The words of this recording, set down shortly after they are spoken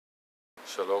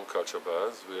Shalom Culture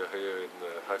Buzz. We are here in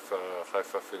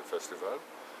Haifa Film Festival.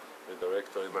 The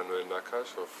director Emmanuel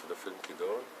Naccache of the film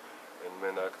Kidon and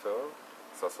main actor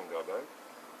Sasson Gabai.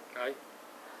 Hi.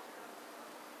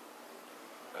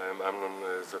 I'm Amnon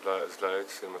Zlayet,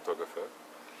 cinematographer.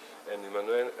 And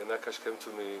Emmanuel Naccache came to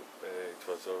me, it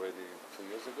was already 2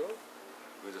 years ago,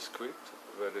 with a script,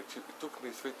 but it took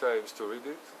me 3 times to read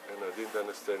it, and I didn't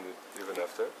understand it even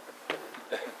after.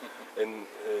 And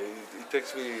it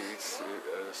takes me,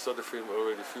 I saw the film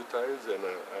already a few times, and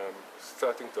I'm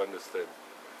starting to understand.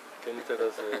 Can you tell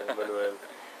us, Emmanuel,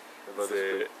 about the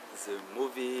script? The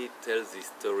movie tells the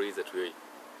story that we,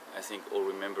 I think, all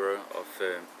remember of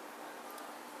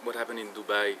what happened in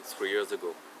Dubai 3 years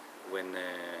ago, when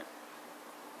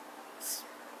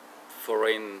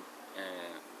foreign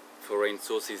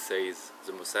sources says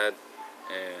the Mossad,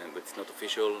 but it's not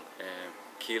official,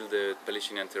 killed a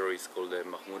Palestinian terrorist called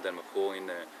Mahmoud al-Makhour in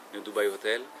a Dubai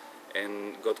hotel,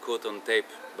 and got caught on tape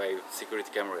by security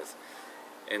cameras.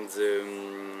 And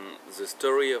the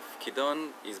story of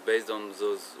Kidon is based on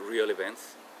those real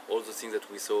events, all the things that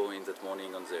we saw in that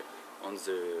morning on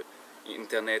the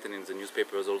internet and in the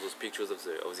newspapers, all those pictures of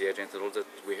the agents and all that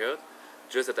we heard.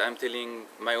 Just that I'm telling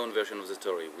my own version of the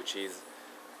story, which is,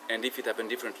 and if it happened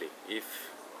differently,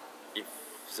 if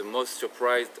the most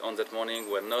surprised on that morning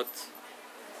were not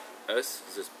us,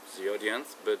 the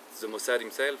audience, but the Mossad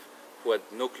himself, who had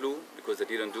no clue because they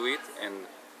didn't do it, and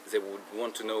they would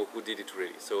want to know who did it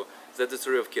really. So that's the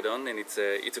story of Kidon, and it's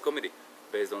a comedy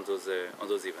based on those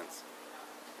events.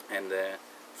 And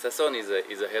Sasson is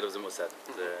the head of the Mossad.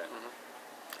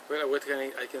 Well,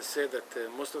 I can say that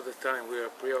most of the time we are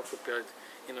preoccupied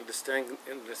in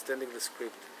understanding the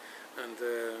script, and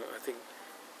I think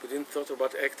we didn't thought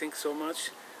about acting so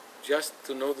much, just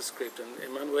to know the script. And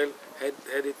Emmanuel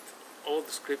had it all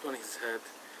the script on his head,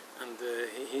 and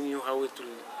he knew how it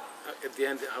will, at the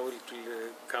end, how it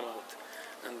will come out.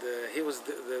 And he was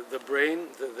the brain,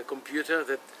 the computer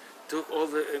that took all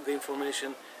the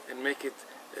information and make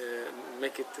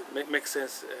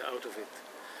sense out of it.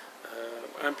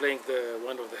 I'm playing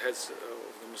one of the heads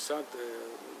of the Mossad,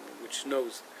 which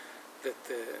knows that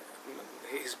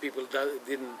his people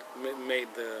didn't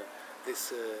made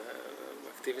this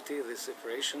activity, this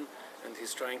operation, and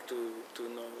he's trying to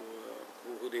know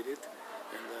who did it.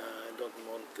 And I don't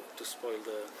want to spoil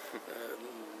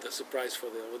the surprise for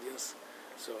the audience,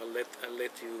 so I'll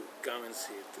let you come and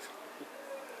see it.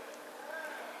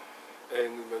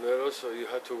 And Emmanuel, also you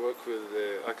had to work with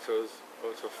actors,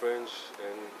 also French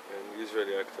and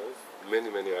Israeli actors,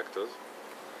 many actors.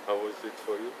 How was it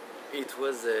for you? It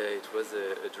was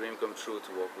a dream come true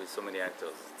to work with so many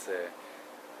actors.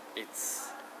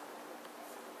 It's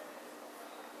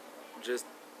just,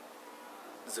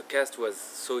 the cast was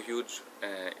so huge.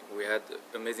 We had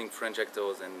amazing French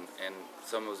actors and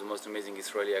some of the most amazing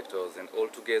Israeli actors, and all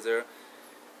together.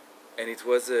 And it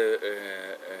was a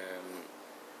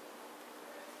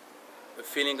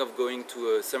feeling of going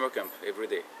to a summer camp every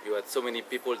day. You had so many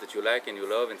people that you like and you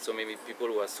love, and so many people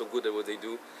who are so good at what they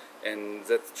do. And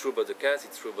that's true about the cast,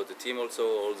 it's true about the team also,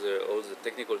 all the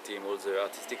technical team, all the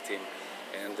artistic team.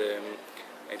 And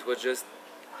it was just,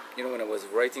 you know, when I was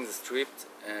writing the script,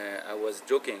 I was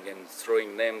joking and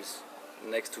throwing names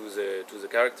next to the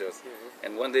characters. Mm-hmm.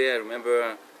 And one day I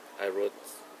remember I wrote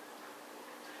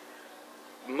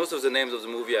most of the names of the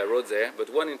movie I wrote there, but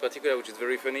one in particular which is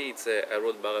very funny, it's I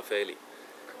wrote Bar Rafaeli.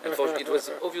 Unfortunately, it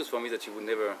was obvious for me that she would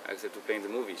never accept to play in the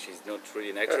movie. She's not really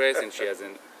an actress, and she has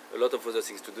a lot of other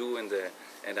things to do, and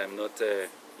I'm not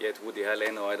yet Woody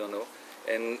Allen, or I don't know.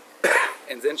 And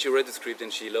then she read the script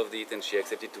and she loved it and she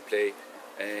accepted to play,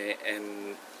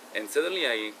 and suddenly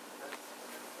I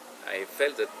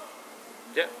felt that,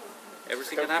 yeah,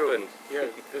 everything can happen. Yeah,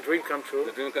 the dream come true.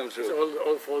 The dream comes true. It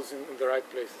all falls in the right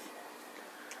places.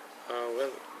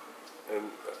 Well,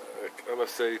 and I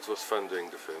must say it was fun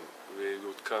doing the film. We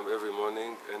would come every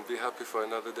morning and be happy for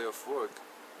another day of work.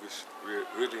 We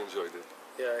really enjoyed it.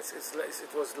 Yeah,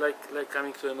 it was like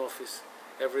coming to an office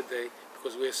every day,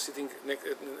 because we are sitting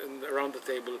around the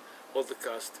table, all the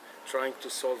cast, trying to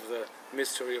solve the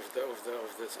mystery of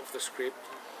the script,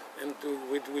 and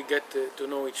we get to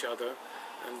know each other.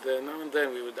 And now and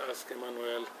then we would ask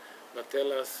Emmanuel, but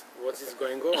tell us what is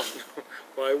going on.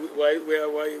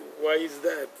 why is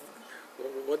that?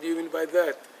 What do you mean by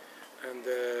that? And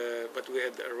but we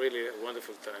had a really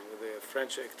wonderful time with the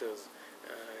French actors.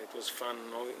 It was fun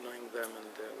knowing them,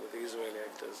 and with the Israeli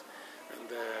actors. And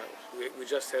we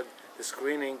just had the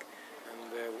screening,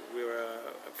 and we were.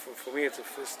 For me, it's the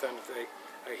first time that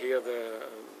I hear the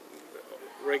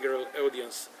regular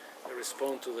audience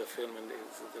respond to the film, and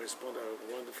the response are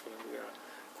wonderful, and we are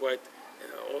quite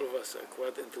all of us are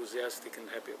quite enthusiastic and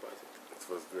happy about it. It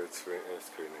was great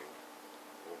screening.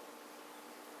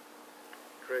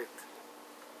 Great.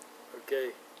 Okay.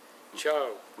 Ciao.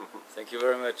 Thank you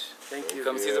very much. Thank you.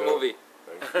 Come see the movie.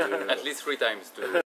 Thank you. At least 3 times.